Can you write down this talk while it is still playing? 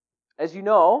As you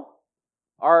know,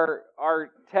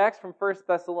 our text from 1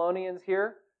 Thessalonians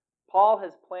here, Paul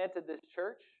has planted this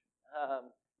church,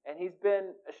 and he's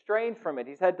been estranged from it.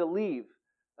 He's had to leave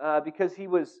because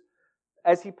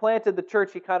as he planted the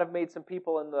church, he kind of made some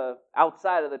people in the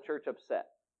outside of the church upset.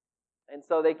 And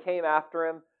so they came after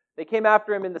him. They came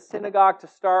after him in the synagogue to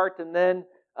start, and then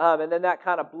that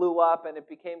kind of blew up, and it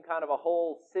became kind of a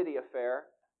whole city affair.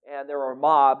 And there were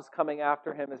mobs coming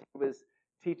after him as he was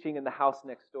teaching in the house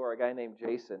next door, a guy named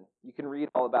Jason. You can read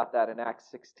all about that in Acts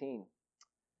 16.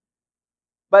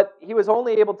 But he was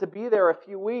only able to be there a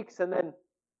few weeks, and then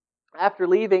after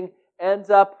leaving, ends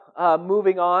up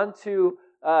moving on to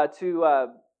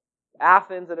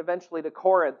Athens and eventually to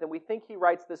Corinth. And we think he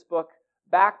writes this book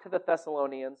back to the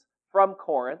Thessalonians from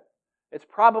Corinth. It's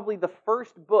probably the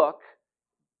first book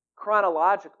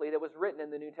chronologically that was written in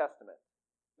the New Testament,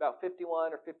 about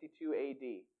 51 or 52 AD.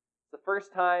 It's the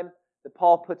first time that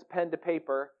Paul puts pen to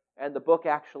paper and the book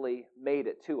actually made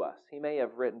it to us. He may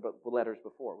have written letters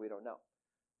before, we don't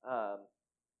know.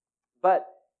 But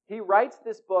he writes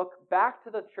this book back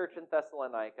to the church in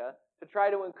Thessalonica to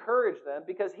try to encourage them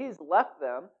because he's left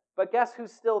them, but guess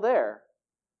who's still there?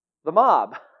 The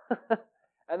mob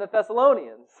and the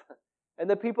Thessalonians and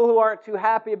the people who aren't too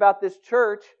happy about this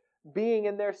church being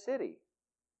in their city.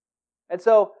 And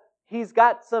so he's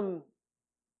got some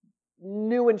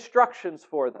new instructions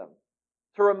for them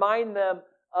to remind them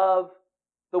of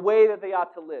the way that they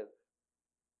ought to live,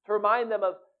 to remind them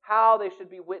of how they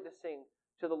should be witnessing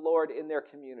to the Lord in their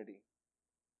community,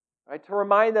 right? To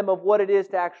remind them of what it is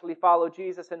to actually follow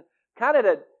Jesus and kind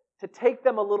of to take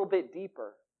them a little bit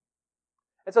deeper.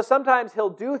 And so sometimes he'll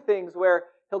do things where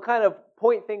he'll kind of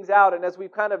point things out, and as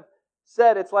we've kind of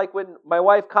said, it's like when my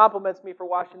wife compliments me for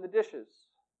washing the dishes.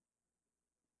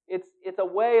 It's a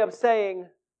way of saying,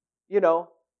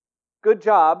 good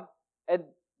job, and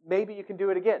maybe you can do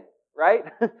it again, right?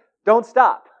 Don't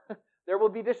stop. There will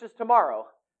be dishes tomorrow,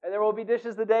 and there will be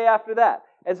dishes the day after that.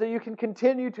 And so you can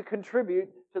continue to contribute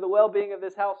to the well-being of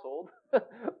this household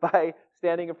by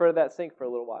standing in front of that sink for a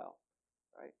little while,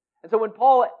 right? And so when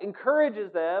Paul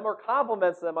encourages them or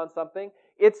compliments them on something,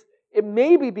 it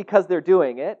may be because they're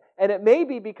doing it, and it may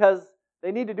be because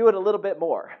they need to do it a little bit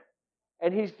more.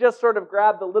 And he's just sort of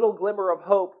grabbed a little glimmer of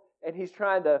hope, and he's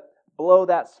trying to blow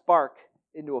that spark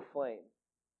into a flame.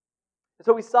 And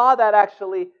so we saw that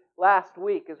actually last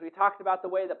week as we talked about the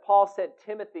way that Paul sent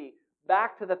Timothy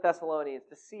back to the Thessalonians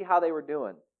to see how they were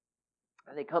doing.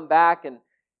 And they come back, and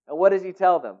what does he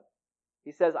tell them?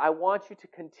 He says, I want you to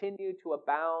continue to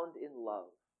abound in love.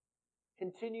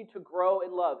 Continue to grow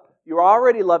in love. You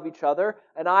already love each other,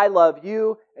 and I love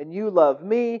you, and you love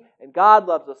me, and God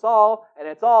loves us all, and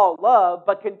it's all love,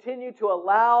 but continue to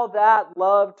allow that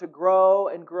love to grow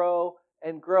and grow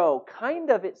and grow.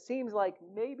 Kind of, it seems like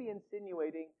maybe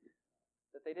insinuating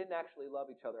that they didn't actually love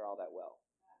each other all that well.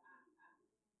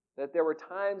 That there were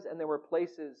times and there were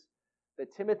places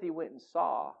that Timothy went and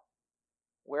saw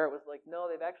where it was like, no,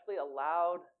 they've actually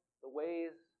allowed the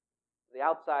ways of the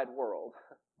outside world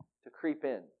to creep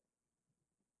in.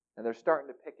 And they're starting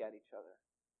to pick at each other.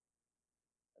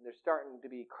 And there's starting to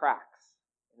be cracks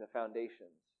in the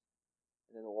foundations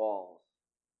and in the walls.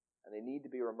 And they need to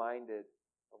be reminded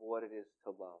of what it is to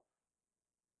love.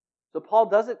 So Paul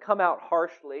doesn't come out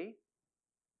harshly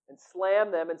and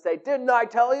slam them and say, didn't I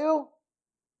tell you?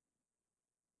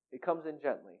 He comes in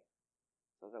gently.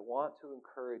 He says, I want to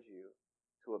encourage you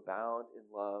to abound in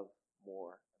love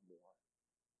more and more.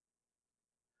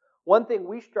 One thing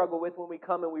we struggle with when we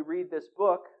come and we read this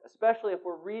book, especially if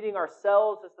we're reading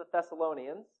ourselves as the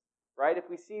Thessalonians, right? If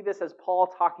we see this as Paul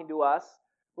talking to us,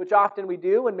 which often we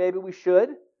do and maybe we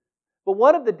should. But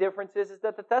one of the differences is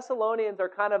that the Thessalonians are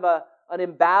kind of an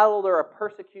embattled or a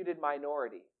persecuted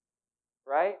minority,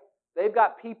 right? They've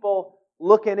got people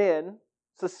looking in,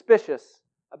 suspicious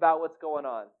about what's going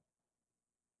on.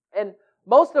 And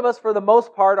most of us, for the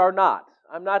most part, are not.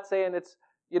 I'm not saying it's,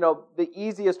 the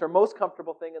easiest or most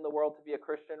comfortable thing in the world to be a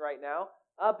Christian right now,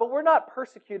 but we're not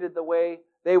persecuted the way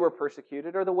they were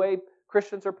persecuted or the way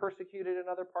Christians are persecuted in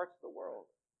other parts of the world.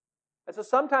 And so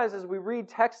sometimes as we read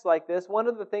texts like this, one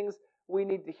of the things we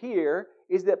need to hear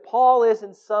is that Paul is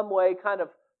in some way kind of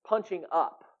punching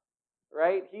up,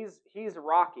 right? He's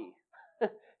Rocky.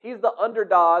 He's the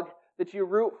underdog that you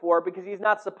root for because he's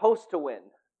not supposed to win.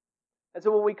 And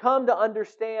so when we come to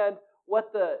understand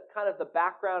what the kind of the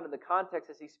background and the context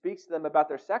as he speaks to them about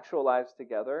their sexual lives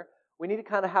together, we need to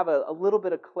kind of have a little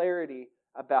bit of clarity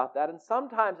about that. And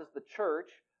sometimes as the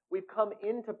church, we've come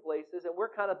into places and we're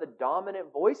kind of the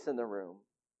dominant voice in the room.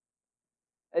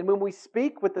 And when we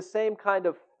speak with the same kind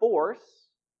of force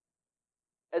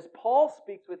as Paul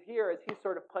speaks with here, as he's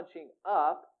sort of punching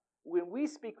up, when we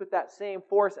speak with that same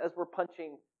force as we're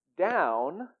punching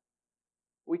down,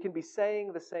 we can be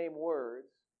saying the same words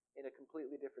in a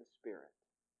completely different spirit.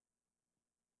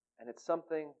 And it's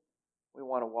something we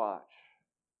want to watch,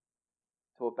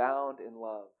 to abound in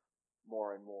love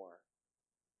more and more.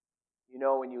 You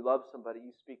know, when you love somebody,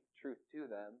 you speak the truth to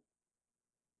them,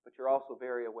 but you're also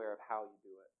very aware of how you do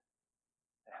it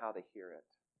and how they hear it.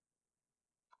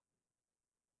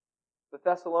 The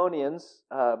Thessalonians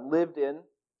lived in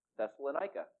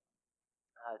Thessalonica,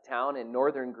 a town in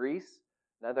northern Greece,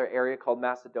 another area called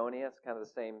Macedonia. It's kind of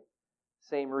the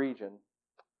same region.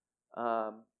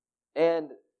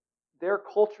 And their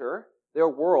culture, their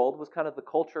world, was kind of the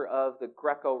culture of the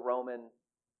Greco-Roman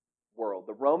world.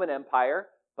 The Roman Empire,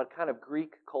 but kind of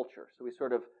Greek culture. So we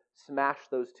sort of smashed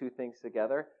those two things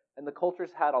together. And the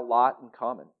cultures had a lot in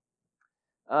common.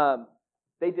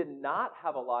 They did not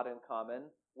have a lot in common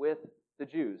with the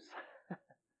Jews.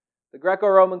 The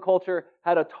Greco-Roman culture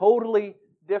had a totally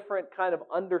different kind of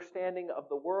understanding of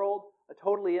the world, a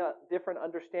totally different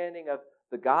understanding of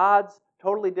the gods,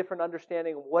 totally different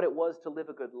understanding of what it was to live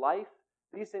a good life.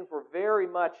 These things were very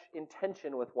much in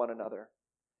tension with one another.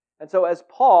 And so as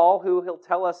Paul, who he'll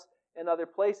tell us in other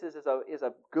places is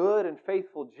a good and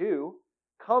faithful Jew,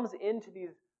 comes into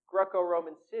these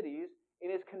Greco-Roman cities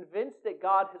and is convinced that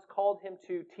God has called him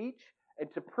to teach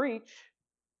and to preach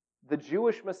the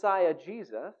Jewish Messiah,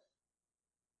 Jesus,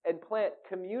 and plant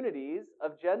communities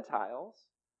of Gentiles,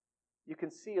 you can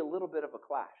see a little bit of a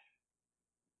clash.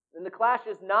 And the clash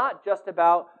is not just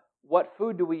about what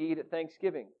food do we eat at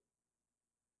Thanksgiving.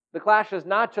 The clash is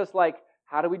not just like,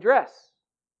 how do we dress?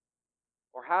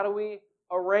 Or how do we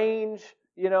arrange,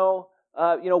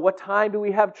 what time do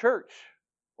we have church?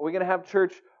 Are we going to have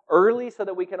church early so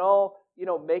that we can all,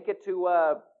 make it to,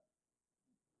 I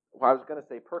was going to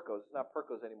say Perco's. It's not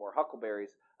Perco's anymore, Huckleberries.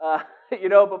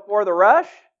 Before the rush?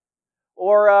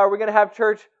 Or are we going to have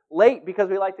church late because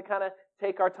we like to kind of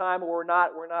take our time, or we're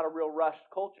not a real rushed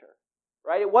culture,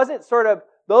 right? It wasn't sort of,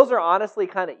 those are honestly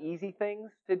kind of easy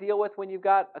things to deal with when you've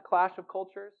got a clash of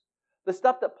cultures. The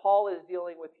stuff that Paul is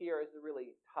dealing with here is a really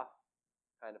tough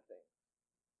kind of thing.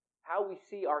 How we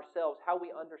see ourselves, how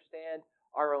we understand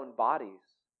our own bodies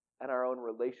and our own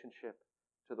relationship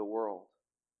to the world.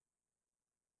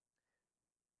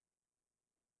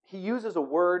 He uses a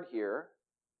word here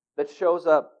that shows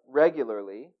up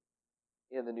regularly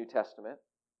in the New Testament.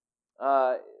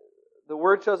 The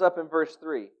word shows up in verse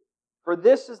 3. For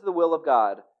this is the will of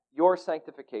God, your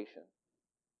sanctification.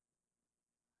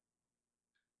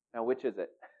 Now, which is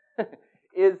it?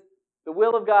 Is the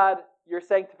will of God your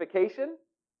sanctification?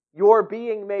 Your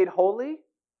being made holy?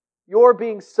 Your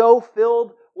being so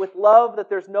filled with love that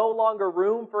there's no longer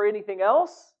room for anything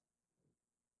else?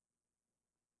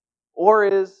 Or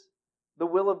is the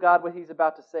will of God what he's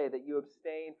about to say, that you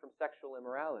abstain from sexual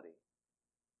immorality?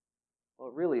 Well,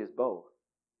 it really is both.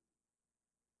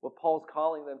 What Paul's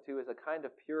calling them to is a kind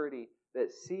of purity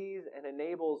that sees and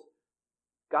enables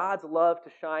God's love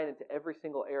to shine into every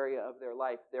single area of their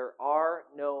life. There are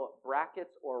no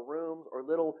brackets or rooms or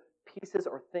little pieces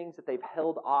or things that they've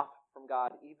held off from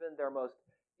God, even their most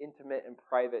intimate and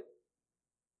private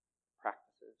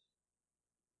practices.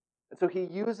 And so he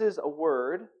uses a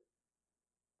word.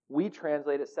 We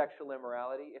translate it sexual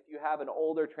immorality. If you have an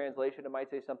older translation, it might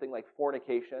say something like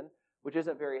fornication, which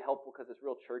isn't very helpful because it's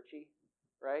real churchy,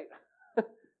 right?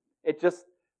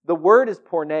 The word is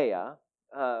porneia.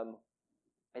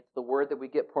 It's the word that we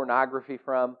get pornography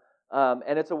from,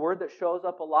 and it's a word that shows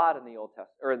up a lot in the Old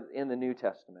Testament or in the New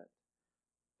Testament.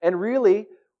 And really,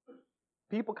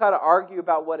 people kind of argue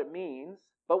about what it means,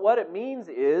 but what it means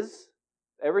is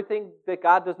everything that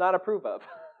God does not approve of,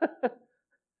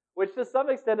 which to some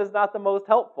extent is not the most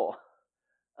helpful,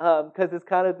 because it's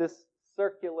kind of this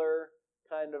circular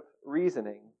kind of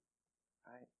reasoning.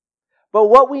 Right? But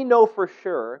what we know for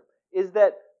sure is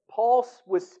that Paul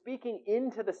was speaking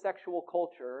into the sexual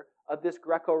culture of this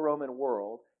Greco-Roman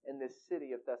world in this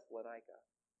city of Thessalonica.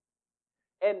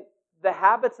 And the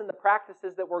habits and the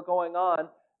practices that were going on,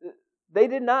 they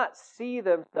did not see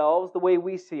themselves the way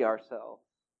we see ourselves.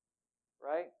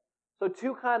 Right? So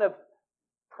two kind of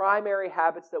primary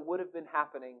habits that would have been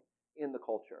happening in the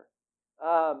culture.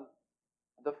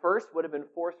 The first would have been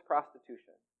forced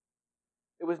prostitution.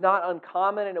 It was not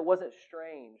uncommon and it wasn't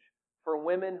strange for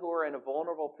women who are in a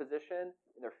vulnerable position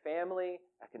in their family,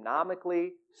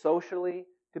 economically, socially,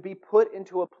 to be put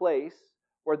into a place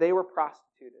where they were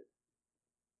prostituted.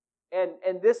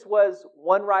 And this was,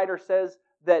 one writer says,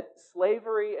 that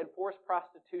slavery and forced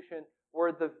prostitution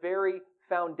were the very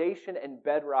foundation and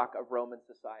bedrock of Roman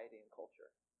society and culture.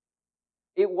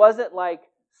 It wasn't like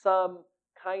some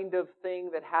kind of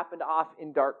thing that happened off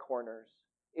in dark corners.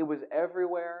 It was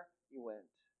everywhere you went.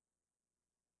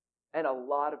 And a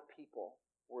lot of people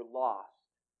were lost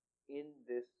in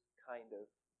this kind of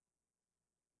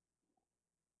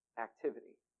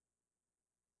activity.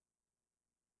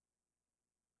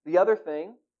 The other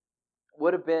thing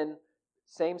would have been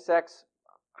same-sex,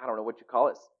 I don't know what you call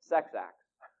it, sex acts,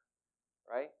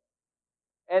 right?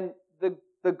 And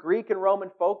the Greek and Roman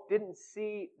folk didn't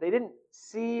see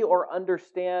or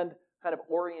understand kind of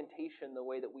orientation the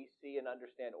way that we see and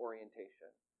understand orientation.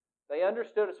 They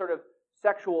understood a sort of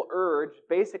sexual urge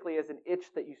basically as an itch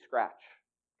that you scratch.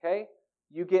 Okay?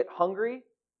 You get hungry,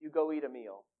 you go eat a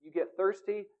meal. You get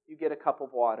thirsty, you get a cup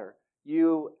of water.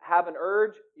 You have an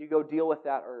urge, you go deal with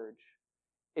that urge.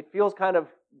 It feels kind of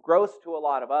gross to a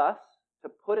lot of us to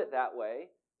put it that way,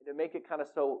 to make it kind of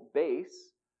so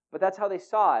base, but that's how they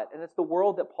saw it, and it's the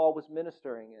world that Paul was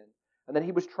ministering in, and that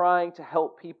he was trying to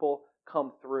help people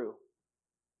come through.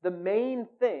 The main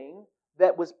thing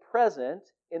that was present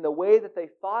in the way that they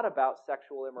thought about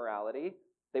sexual immorality,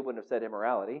 they wouldn't have said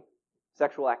immorality,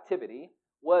 sexual activity,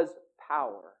 was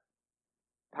power.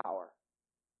 Power.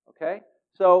 Okay?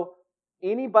 So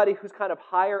anybody who's kind of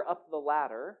higher up the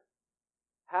ladder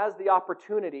has the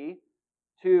opportunity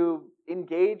to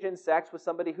engage in sex with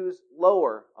somebody who's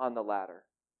lower on the ladder.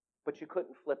 But you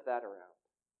couldn't flip that around.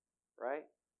 Right?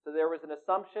 So there was an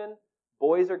assumption,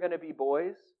 boys are going to be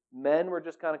boys. Men were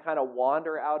just going to kind of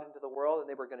wander out into the world and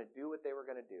they were going to do what they were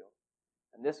going to do.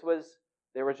 And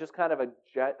there was just kind of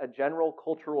a general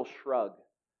cultural shrug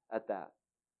at that.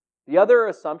 The other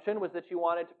assumption was that you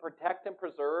wanted to protect and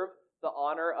preserve the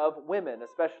honor of women,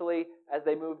 especially as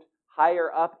they moved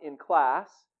higher up in class.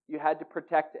 You had to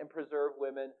protect and preserve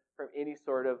women from any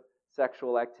sort of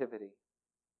sexual activity.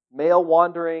 Male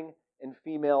wandering and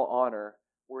female honor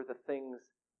were the things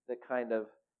that kind of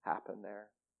happened there.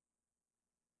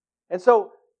 And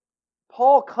so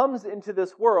Paul comes into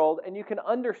this world, and you can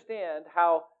understand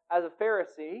how, as a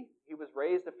Pharisee, he was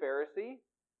raised a Pharisee,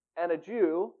 and a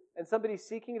Jew, and somebody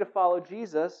seeking to follow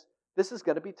Jesus, this is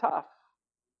going to be tough.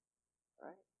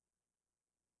 Right?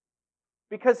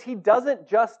 Because he doesn't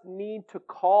just need to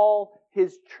call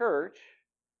his church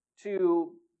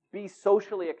to be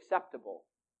socially acceptable.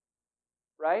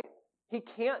 Right? He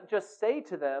can't just say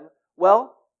to them,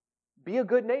 well, be a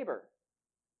good neighbor.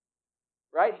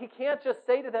 Right? He can't just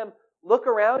say to them, look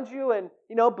around you and,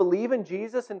 believe in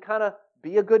Jesus and kind of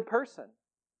be a good person.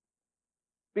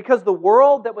 Because the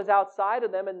world that was outside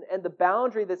of them and the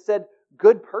boundary that said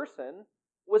good person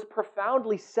was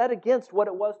profoundly set against what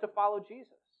it was to follow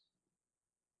Jesus.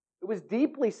 It was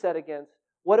deeply set against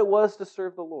what it was to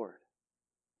serve the Lord.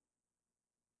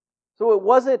 So it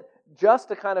wasn't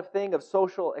just a kind of thing of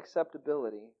social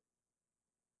acceptability.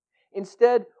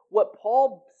 Instead, what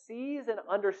Paul sees and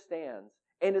understands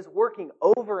and is working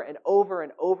over and over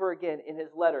and over again in his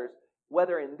letters,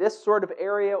 whether in this sort of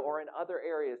area or in other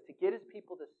areas, to get his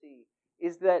people to see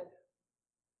is that,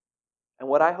 and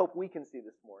what I hope we can see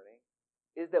this morning,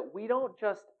 is that we don't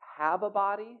just have a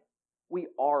body, we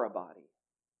are a body.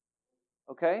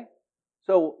 Okay?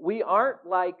 So we aren't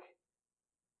like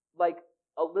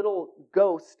a little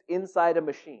ghost inside a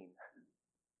machine.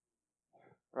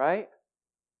 Right?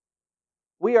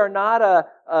 We are not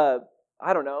a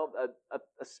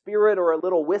spirit or a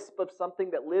little wisp of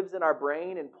something that lives in our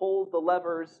brain and pulls the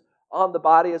levers on the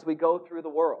body as we go through the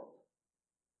world.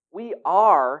 We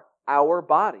are our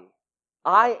body.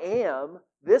 I am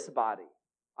this body.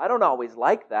 I don't always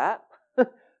like that.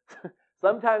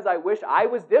 Sometimes I wish I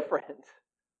was different,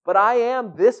 but I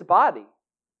am this body,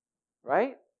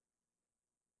 right?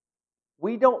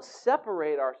 We don't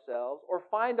separate ourselves or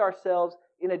find ourselves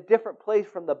in a different place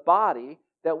from the body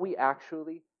that we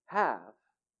actually have.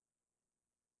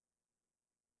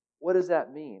 What does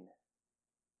that mean?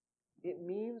 It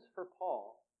means for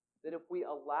Paul that if we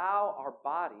allow our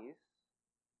bodies,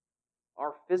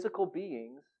 our physical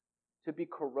beings, to be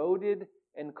corroded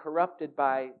and corrupted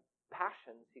by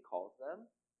passions, he calls them,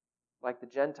 like the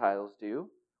Gentiles do,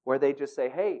 where they just say,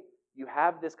 hey, you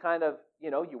have this kind of,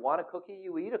 you want a cookie,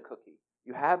 you eat a cookie.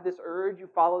 You have this urge, you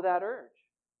follow that urge.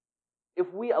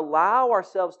 If we allow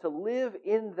ourselves to live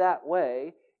in that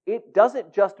way, it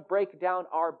doesn't just break down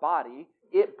our body,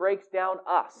 it breaks down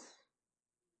us.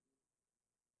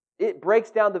 It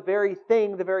breaks down the very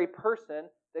thing, the very person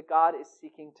that God is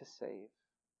seeking to save.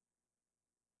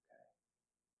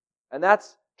 And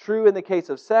that's true in the case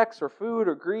of sex or food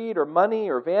or greed or money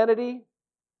or vanity.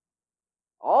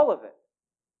 All of it.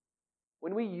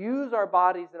 When we use our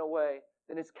bodies in a way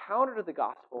that is counter to the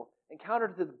gospel and counter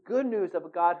to the good news of a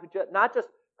God who not just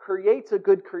creates a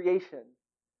good creation,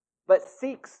 but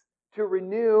seeks to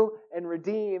renew and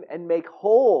redeem and make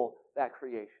whole that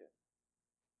creation,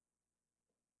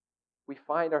 we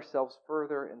find ourselves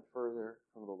further and further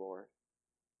from the Lord.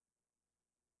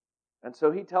 And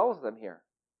so he tells them here.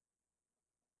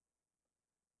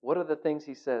 What are the things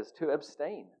he says? To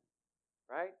abstain,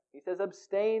 right? He says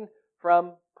abstain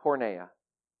from porneia.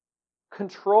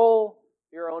 Control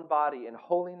your own body in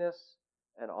holiness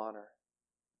and honor.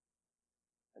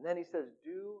 And then he says,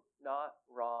 do not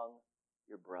wrong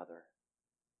your brother.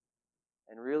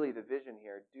 And really the vision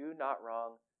here, do not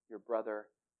wrong your brother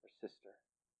or sister.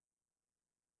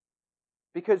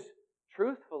 Because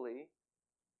truthfully,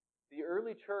 the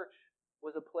early church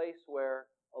was a place where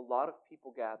a lot of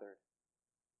people gathered,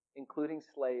 including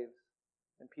slaves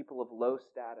and people of low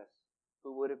status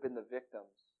who would have been the victims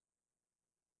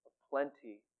of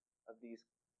plenty of these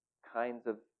kinds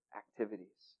of activities.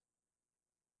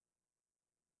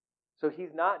 So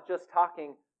he's not just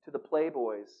talking to the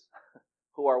playboys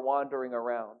who are wandering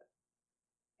around.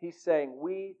 He's saying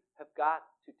we have got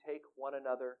to take one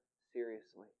another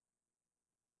seriously.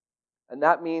 And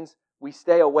that means we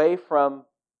stay away from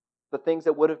the things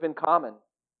that would have been common.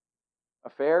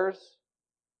 Affairs,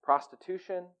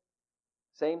 prostitution,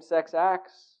 same-sex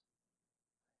acts.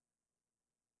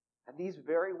 And these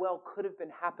very well could have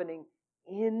been happening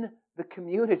in the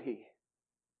community,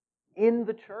 in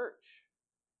the church.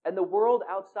 And the world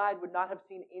outside would not have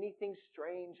seen anything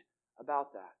strange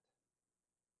about that.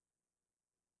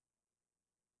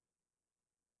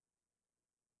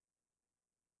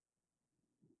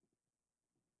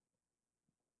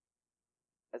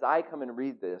 As I come and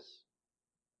read this,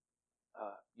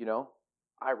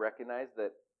 I recognize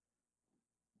that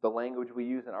the language we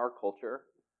use in our culture,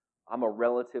 I'm a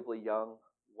relatively young,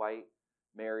 white,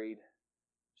 married,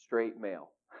 straight male,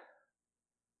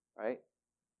 right?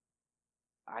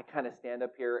 I kind of stand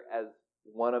up here as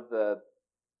one of the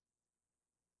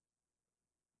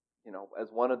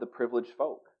privileged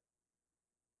folk.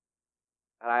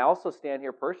 And I also stand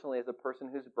here personally as a person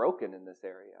who's broken in this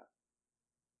area,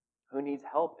 who needs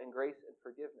help and grace and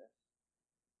forgiveness,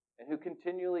 and who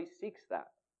continually seeks that,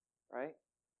 right?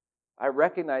 I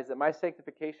recognize that my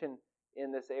sanctification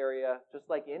in this area, just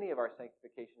like any of our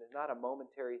sanctification, is not a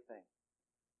momentary thing.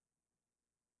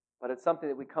 But it's something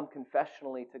that we come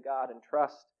confessionally to God and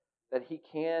trust that He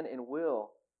can and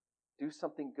will do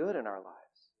something good in our lives.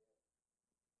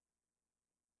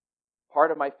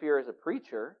 Part of my fear as a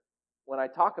preacher, when I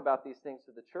talk about these things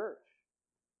to the church,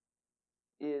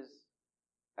 is,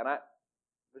 and I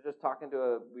was just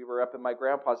we were up in my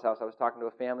grandpa's house. I was talking to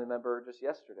a family member just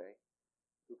yesterday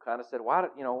who kind of said, why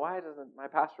doesn't my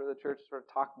pastor of the church sort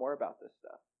of talk more about this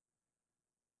stuff?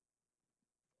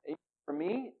 For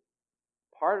me,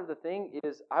 part of the thing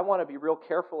is I want to be real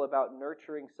careful about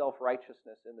nurturing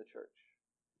self-righteousness in the church,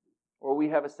 where we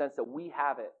have a sense that we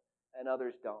have it and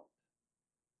others don't,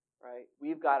 right?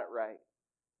 We've got it right.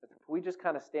 If we just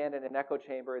kind of stand in an echo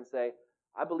chamber and say,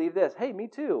 I believe this. Hey, me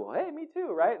too. Hey, me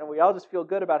too, right? And we all just feel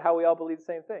good about how we all believe the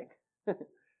same thing.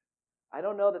 I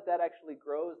don't know that actually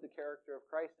grows the character of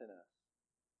Christ in us.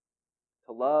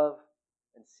 To love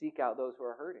and seek out those who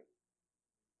are hurting.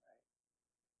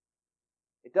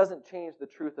 It doesn't change the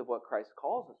truth of what Christ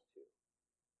calls us to.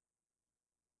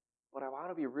 But I want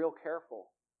to be real careful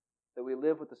that we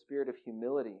live with the spirit of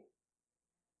humility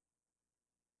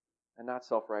and not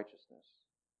self-righteousness.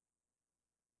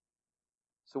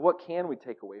 So what can we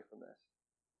take away from this?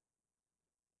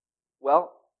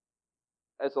 Well,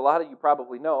 as a lot of you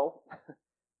probably know,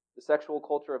 the sexual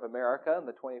culture of America in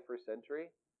the 21st century,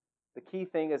 the key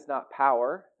thing is not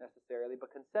power necessarily,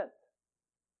 but consent.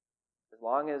 As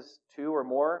long as two or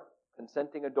more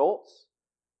consenting adults,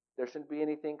 there shouldn't be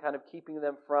anything kind of keeping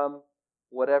them from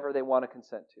whatever they want to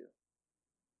consent to.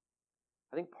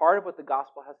 I think part of what the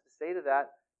gospel has to say to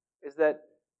that is that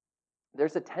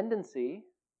there's a tendency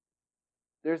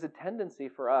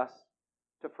for us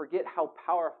to forget how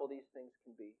powerful these things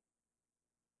can be.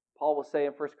 Paul will say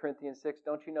in 1 Corinthians 6,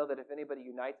 don't you know that if anybody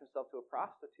unites himself to a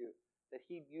prostitute, that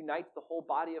he unites the whole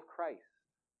body of Christ?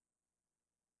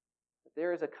 That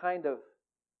there is a kind of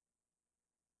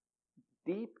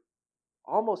deep,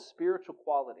 almost spiritual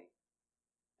quality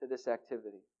to this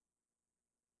activity.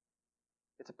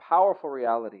 It's a powerful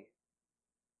reality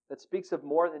that speaks of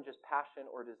more than just passion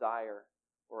or desire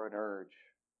or an urge.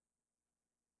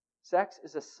 Sex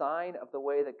is a sign of the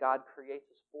way that God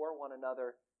creates us for one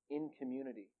another in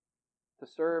community, to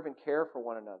serve and care for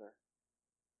one another,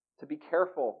 to be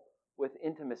careful with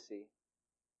intimacy.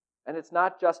 And it's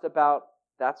not just about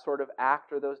that sort of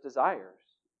act or those desires.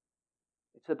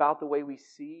 It's about the way we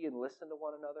see and listen to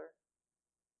one another.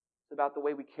 It's about the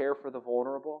way we care for the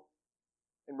vulnerable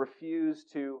and refuse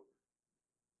to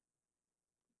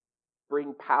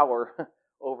bring power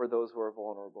over those who are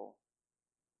vulnerable.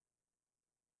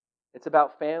 It's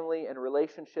about family and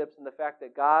relationships and the fact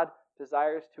that God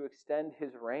desires to extend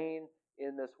His reign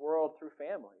in this world through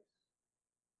families.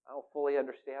 I don't fully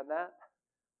understand that,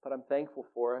 but I'm thankful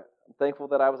for it. I'm thankful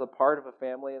that I was a part of a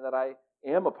family and that I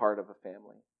am a part of a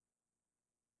family.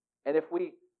 And if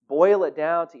we boil it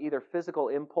down to either physical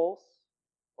impulse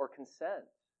or consent,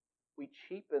 we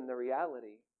cheapen the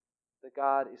reality that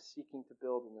God is seeking to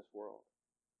build in this world.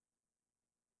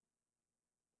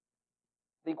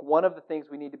 I think one of the things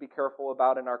we need to be careful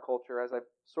about in our culture, as I've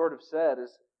sort of said,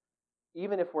 is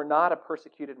even if we're not a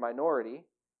persecuted minority,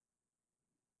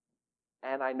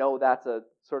 and I know that's a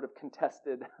sort of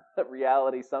contested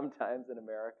reality sometimes in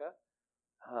America,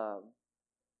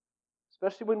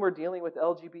 especially when we're dealing with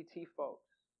LGBT folks,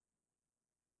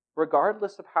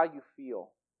 regardless of how you feel,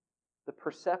 the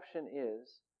perception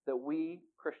is that we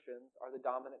Christians are the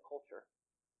dominant culture.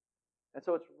 And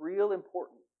so it's real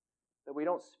important that we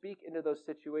don't speak into those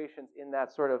situations in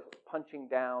that sort of punching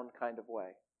down kind of way,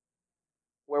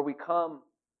 where we come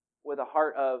with a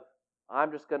heart of,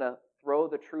 I'm just going to throw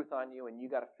the truth on you and you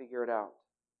got to figure it out.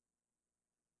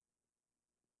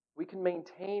 We can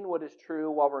maintain what is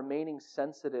true while remaining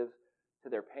sensitive to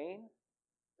their pain,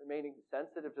 remaining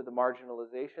sensitive to the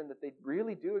marginalization that they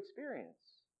really do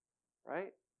experience,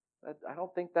 right? I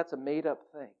don't think that's a made-up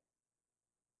thing.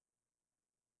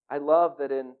 I love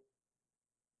that in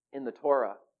the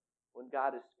Torah, when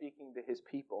God is speaking to His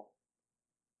people,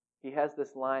 He has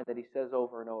this line that He says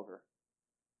over and over,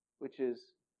 which is,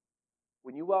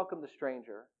 when you welcome the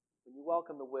stranger, when you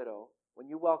welcome the widow, when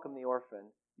you welcome the orphan,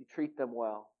 you treat them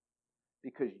well,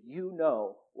 because you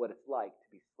know what it's like to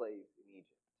be slaves in Egypt.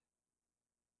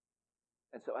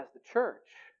 And so as the church,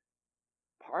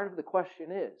 part of the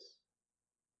question is,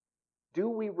 do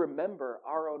we remember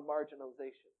our own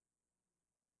marginalization?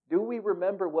 Do we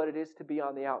remember what it is to be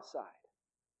on the outside?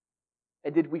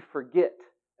 And did we forget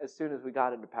as soon as we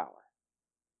got into power?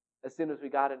 As soon as we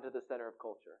got into the center of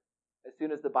culture? As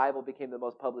soon as the Bible became the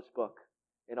most published book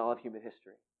in all of human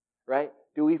history? Right?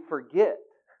 Do we forget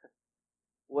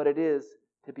what it is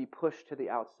to be pushed to the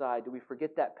outside? Do we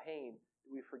forget that pain?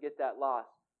 Do we forget that loss?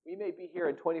 We may be here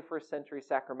in 21st century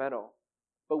Sacramento,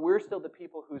 but we're still the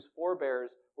people whose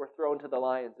forebears were thrown to the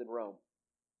lions in Rome.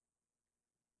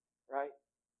 Right?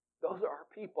 Those are our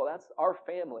people. That's our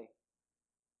family.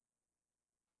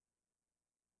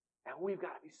 And we've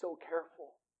got to be so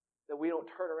careful that we don't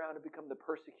turn around and become the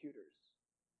persecutors,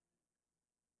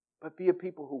 but be a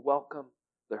people who welcome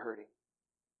the hurting.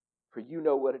 For you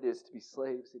know what it is to be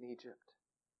slaves in Egypt.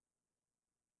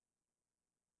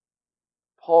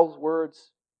 Paul's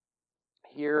words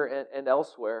here and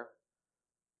elsewhere,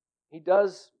 he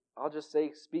does, I'll just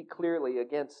say, speak clearly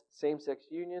against same-sex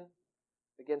union,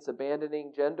 against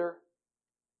abandoning gender.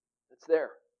 It's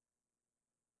there.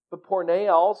 But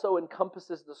porneia also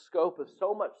encompasses the scope of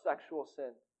so much sexual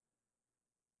sin.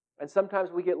 And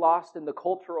sometimes we get lost in the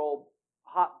cultural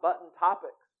hot-button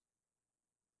topics,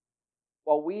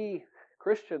 while we,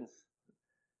 Christians,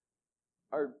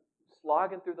 are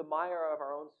slogging through the mire of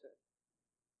our own sin.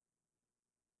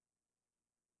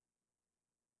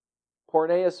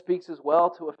 Porneia speaks as well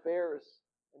to affairs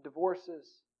and divorces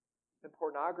and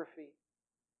pornography,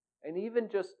 and even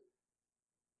just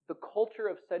the culture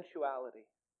of sensuality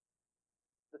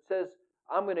that says,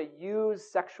 I'm going to use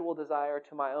sexual desire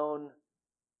to my own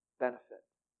benefit.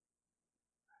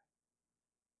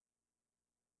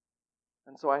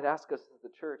 And so I'd ask us as the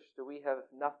church, do we have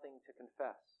nothing to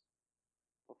confess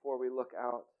before we look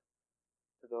out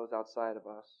to those outside of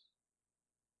us?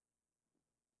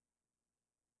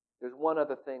 There's one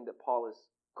other thing that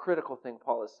critical thing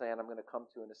Paul is saying I'm going to come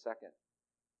to in a second.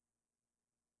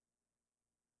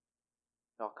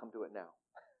 And I'll come to it now.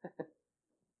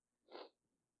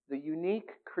 The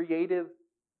unique, creative,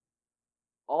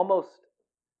 almost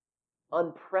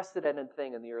unprecedented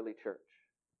thing in the early church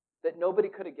that nobody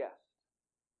could have guessed.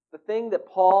 The thing that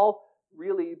Paul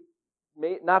really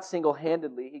made, not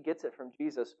single-handedly, he gets it from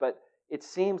Jesus, but it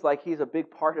seems like he's a big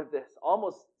part of this,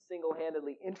 almost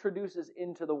single-handedly introduces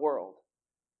into the world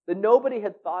that nobody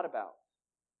had thought about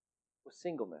was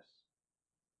singleness.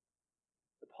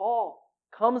 But Paul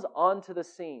comes onto the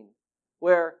scene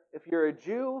where if you're a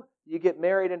Jew, you get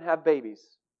married and have babies,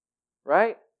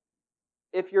 right?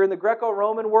 If you're in the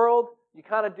Greco-Roman world, you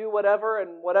kind of do whatever,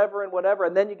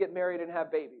 and then you get married and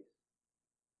have babies.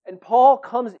 And Paul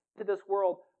comes into this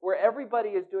world where everybody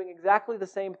is doing exactly the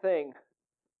same thing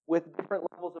with different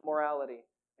levels of morality.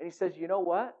 And he says, you know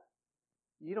what?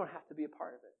 You don't have to be a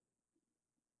part of it.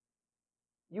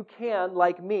 You can,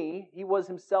 like me, he was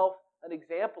himself an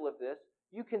example of this,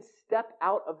 you can step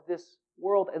out of this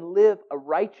world and live a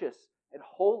righteous and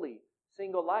holy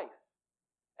single life.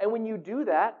 And when you do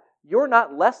that, you're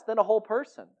not less than a whole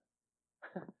person.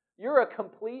 You're a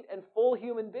complete and full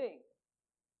human being.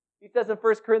 He says in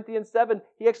 1 Corinthians 7,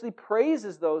 he actually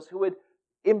praises those who would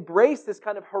embrace this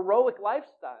kind of heroic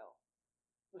lifestyle.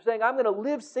 Of saying, I'm going to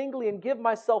live singly and give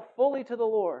myself fully to the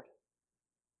Lord.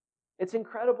 It's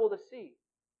incredible to see.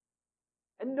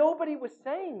 And nobody was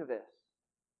saying this.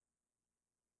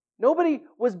 Nobody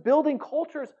was building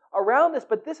cultures around this,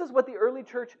 but this is what the early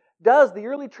church does. The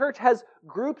early church has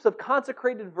groups of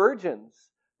consecrated virgins,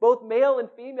 both male and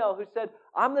female, who said,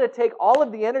 I'm going to take all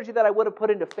of the energy that I would have put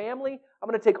into family, I'm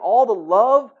going to take all the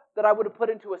love that I would have put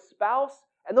into a spouse,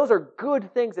 and those are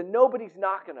good things, and nobody's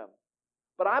knocking them.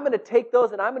 But I'm going to take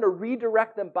those and I'm going to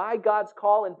redirect them by God's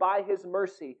call and by His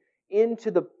mercy into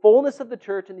the fullness of the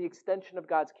church and the extension of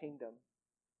God's kingdom.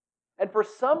 And for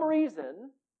some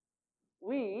reason,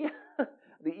 we,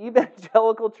 the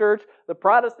evangelical church, the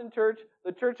Protestant church,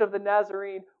 the Church of the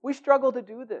Nazarene, we struggle to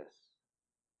do this.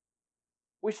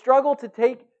 We struggle to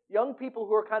take young people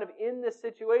who are kind of in this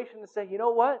situation and say, you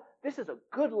know what? This is a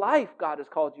good life God has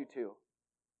called you to.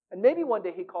 And maybe one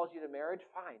day He calls you to marriage,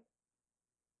 fine.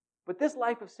 But this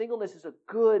life of singleness is a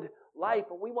good life,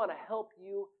 and we want to help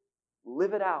you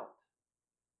live it out.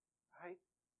 Right?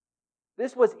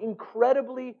 This was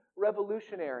incredibly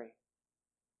revolutionary.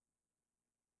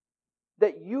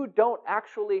 That you don't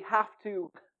actually have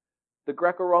to, the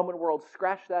Greco-Roman world,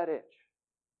 scratch that itch.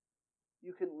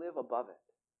 You can live above it.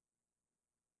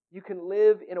 You can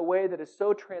live in a way that is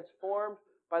so transformed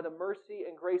by the mercy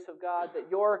and grace of God that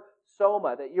your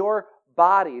soma, that your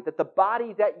body, that the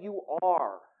body that you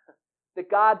are, that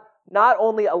God not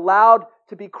only allowed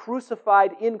to be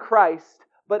crucified in Christ,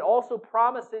 but also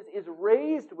promises is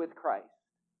raised with Christ.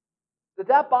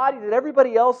 That body that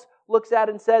everybody else looks at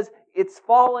and says, it's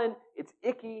fallen, it's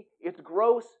icky, it's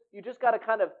gross, you just got to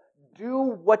kind of do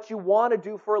what you want to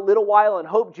do for a little while and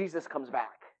hope Jesus comes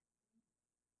back.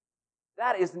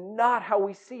 That is not how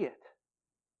we see it.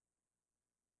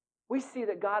 We see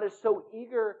that God is so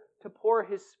eager to pour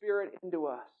His Spirit into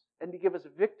us and to give us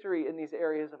victory in these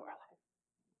areas of our life.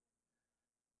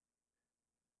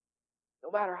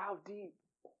 No matter how deep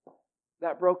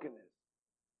that brokenness,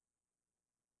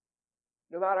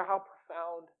 no matter how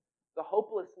profound the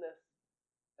hopelessness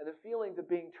and the feelings of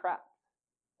being trapped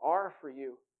are for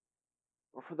you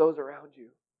or for those around you,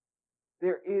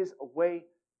 there is a way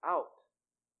out.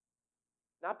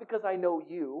 Not because I know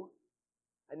you,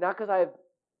 and not because I have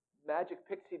magic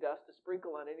pixie dust to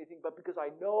sprinkle on anything, but because I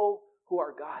know who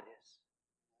our God is.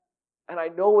 And I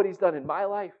know what He's done in my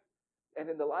life and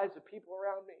in the lives of people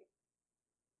around me.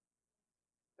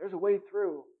 There's a way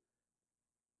through.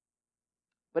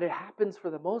 But it happens for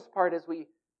the most part as we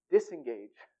disengage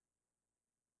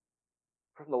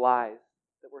from the lies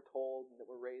that we're told and that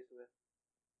we're raised with.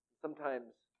 Sometimes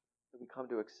that we come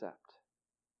to accept.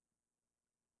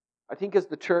 I think as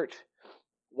the church,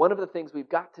 one of the things we've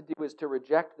got to do is to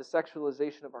reject the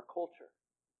sexualization of our culture.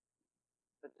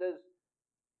 It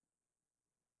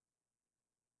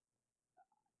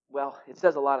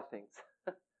says a lot of things.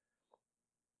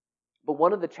 But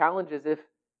one of the challenges, if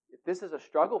this is a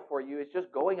struggle for you, is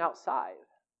just going outside.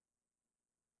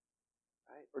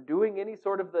 Right? Or doing any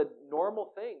sort of the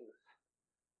normal things.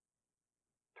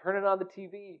 Turning on the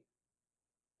TV.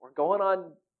 Or going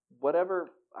on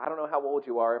whatever, I don't know how old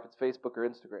you are, if it's Facebook or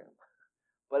Instagram.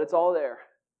 But it's all there.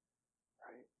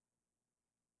 Right?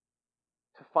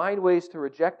 To find ways to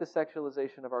reject the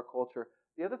sexualization of our culture.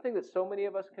 The other thing that so many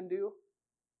of us can do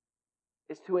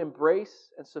is to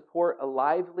embrace and support a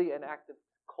lively and active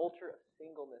culture of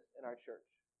singleness in our church.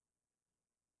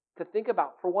 To think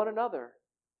about for one another,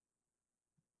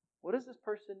 what does this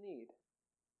person need?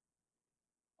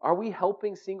 Are we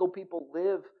helping single people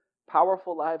live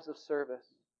powerful lives of service?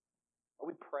 Are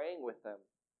we praying with them?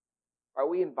 Are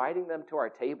we inviting them to our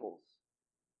tables?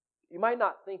 You might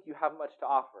not think you have much to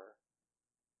offer,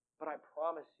 but I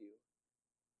promise you,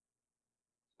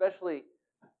 especially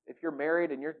if you're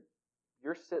married and you're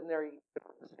sitting there eating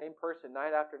with the same person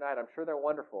night after night, I'm sure they're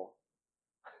wonderful.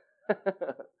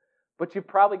 But you've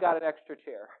probably got an extra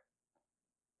chair,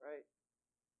 right?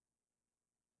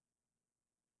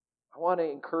 I want to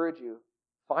encourage you,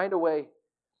 find a way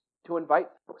to invite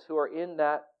folks who are in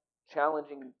that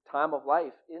challenging time of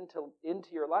life into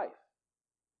your life.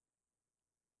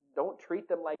 Don't treat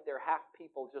them like they're half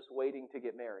people just waiting to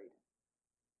get married,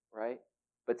 right?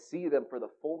 But see them for the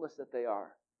fullness that they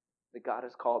are, that God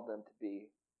has called them to be.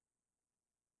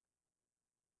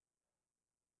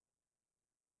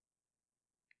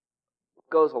 What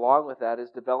goes along with that is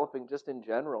developing, just in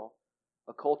general,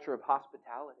 a culture of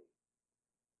hospitality.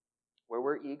 where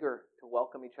we're eager to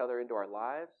welcome each other into our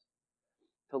lives,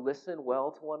 to listen well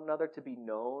to one another, to be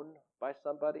known by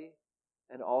somebody,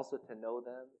 and also to know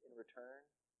them in return.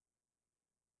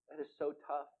 That is so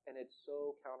tough, and it's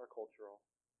so countercultural.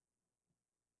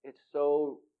 It's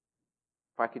so,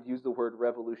 if I could use the word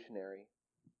revolutionary,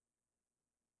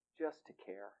 just to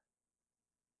care.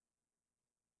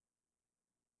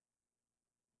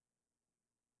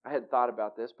 I hadn't thought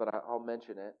about this, but I'll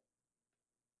mention it.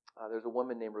 There's a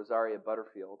woman named Rosaria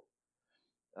Butterfield.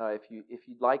 If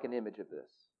you'd like an image of this,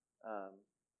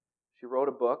 she wrote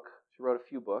a book. She wrote a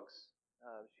few books.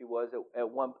 She was at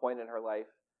one point in her life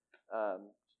I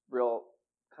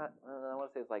want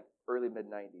to say it's like early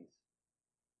mid-90s.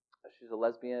 She's a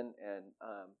lesbian and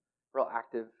real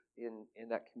active in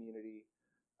that community.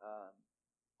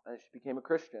 And she became a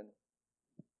Christian.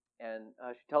 And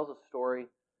she tells a story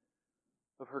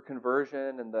of her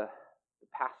conversion and the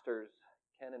pastors,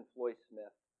 Ken and Floyd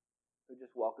Smith, who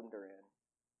just welcomed her in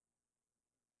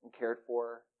and cared for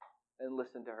her and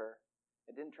listened to her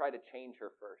and didn't try to change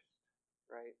her first,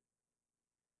 right?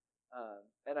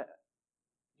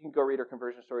 You can go read her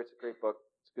conversion story. It's a great book.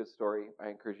 It's a good story. I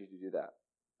encourage you to do that.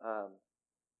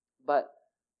 But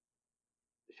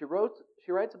she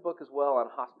writes a book as well on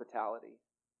hospitality.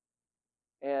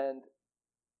 And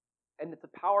it's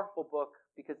a powerful book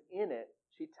because in it,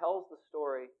 she tells the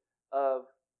story of,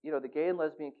 the gay and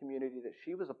lesbian community that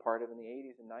she was a part of in the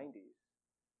 80s and 90s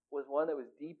was one that was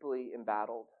deeply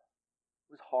embattled.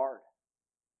 It was hard.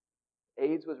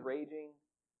 AIDS was raging.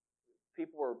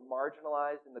 People were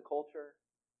marginalized in the culture,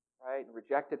 right, and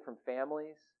rejected from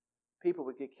families. People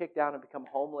would get kicked out and become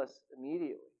homeless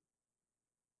immediately.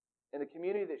 And the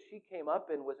community that she came up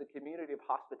in was a community of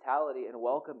hospitality and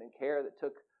welcome and care that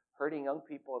took hurting young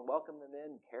people and welcomed them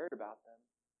in and cared about them.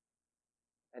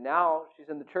 And now she's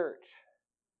in the church.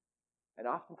 And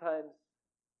oftentimes,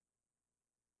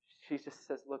 she just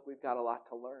says, look, we've got a lot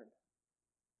to learn.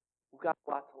 We've got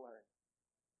a lot to learn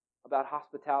about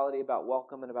hospitality, about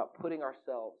welcome, and about putting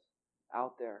ourselves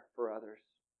out there for others.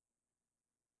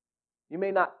 You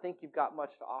may not think you've got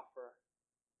much to offer,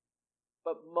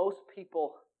 but most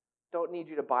people don't need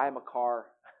you to buy them a car,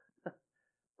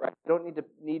 right? They don't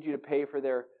need you to pay for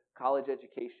their college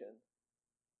education.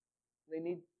 They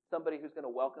need somebody who's going to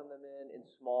welcome them in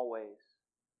small ways,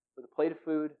 with a plate of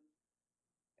food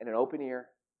and an open ear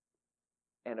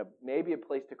and maybe a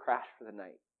place to crash for the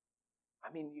night.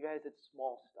 I mean, you guys, it's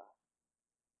small stuff.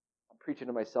 I'm preaching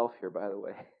to myself here, by the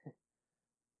way.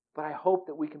 But I hope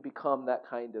that we can become that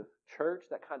kind of church,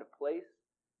 that kind of place,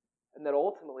 and that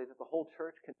ultimately that the whole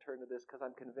church can turn to this, because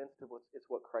I'm convinced it's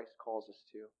what Christ calls us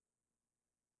to.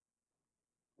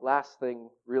 Last thing,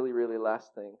 really, really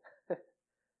last thing.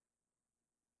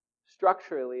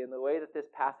 Structurally, in the way that this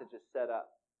passage is set up,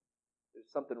 there's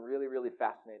something really, really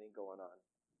fascinating going on.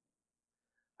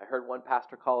 I heard one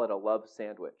pastor call it a love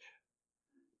sandwich.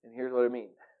 And here's what I mean.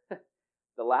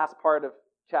 The last part of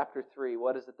chapter 3,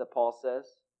 what is it that Paul says?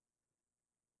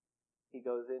 He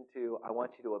goes into, I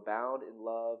want you to abound in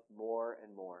love more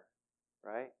and more,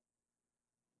 right?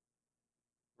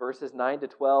 Verses 9 to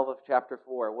 12 of chapter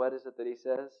 4, what is it that he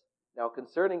says? Now,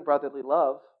 concerning brotherly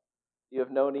love, you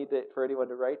have no need for anyone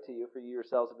to write to you, for you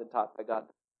yourselves have been taught by God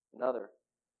another.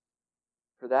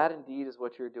 For that indeed is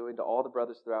what you're doing to all the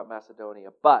brothers throughout Macedonia.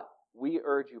 But we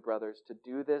urge you, brothers, to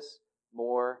do this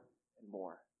more and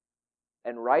more.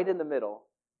 And right in the middle,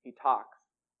 he talks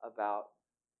about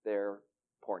their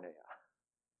porneia.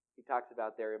 He talks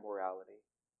about their immorality.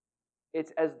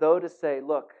 It's as though to say,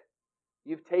 look,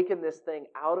 you've taken this thing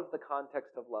out of the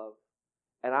context of love,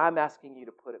 and I'm asking you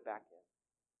to put it back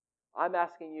in. I'm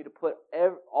asking you to put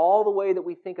all the way that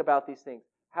we think about these things,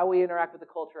 how we interact with the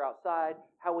culture outside,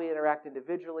 how we interact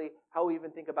individually, how we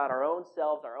even think about our own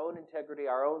selves, our own integrity,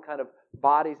 our own kind of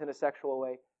bodies in a sexual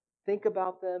way. Think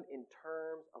about them in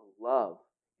terms of love.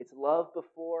 It's love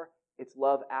before, it's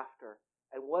love after.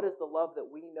 And what is the love that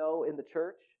we know in the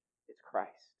church? It's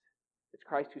Christ. It's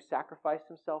Christ who sacrificed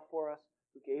himself for us,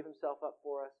 who gave himself up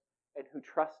for us, and who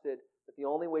trusted that the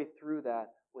only way through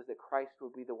that was that Christ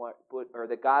would be the one, or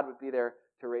that God would be there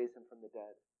to raise him from the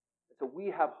dead. And so we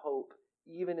have hope,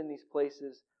 even in these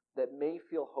places that may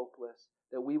feel hopeless,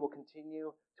 that we will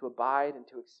continue to abide and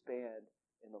to expand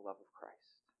in the love of Christ.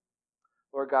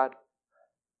 Lord God,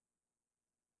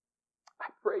 I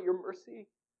pray your mercy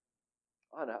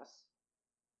on us.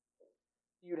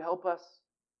 You'd help us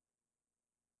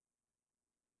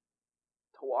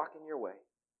to walk in your way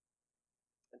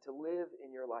and to live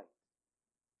in your light.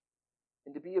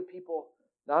 And to be a people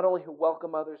not only who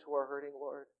welcome others who are hurting,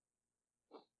 Lord,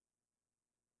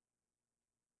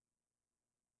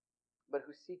 but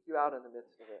who seek you out in the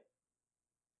midst of it.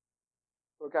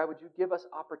 Lord God, would you give us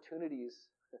opportunities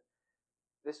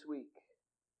this week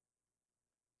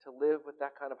to live with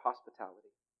that kind of hospitality,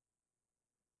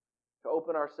 to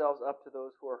open ourselves up to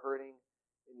those who are hurting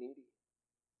and needy,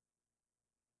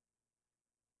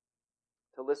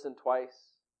 to listen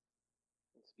twice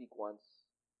and speak once.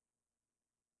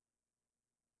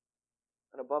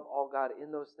 And above all, God,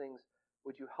 in those things,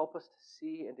 would you help us to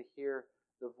see and to hear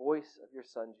the voice of your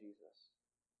Son, Jesus?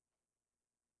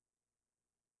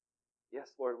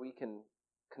 Yes, Lord, we can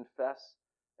confess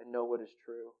and know what is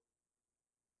true.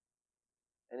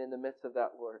 And in the midst of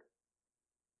that, Lord,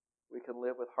 we can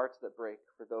live with hearts that break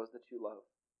for those that you love.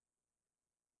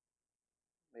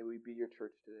 May we be your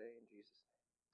church today in Jesus' name.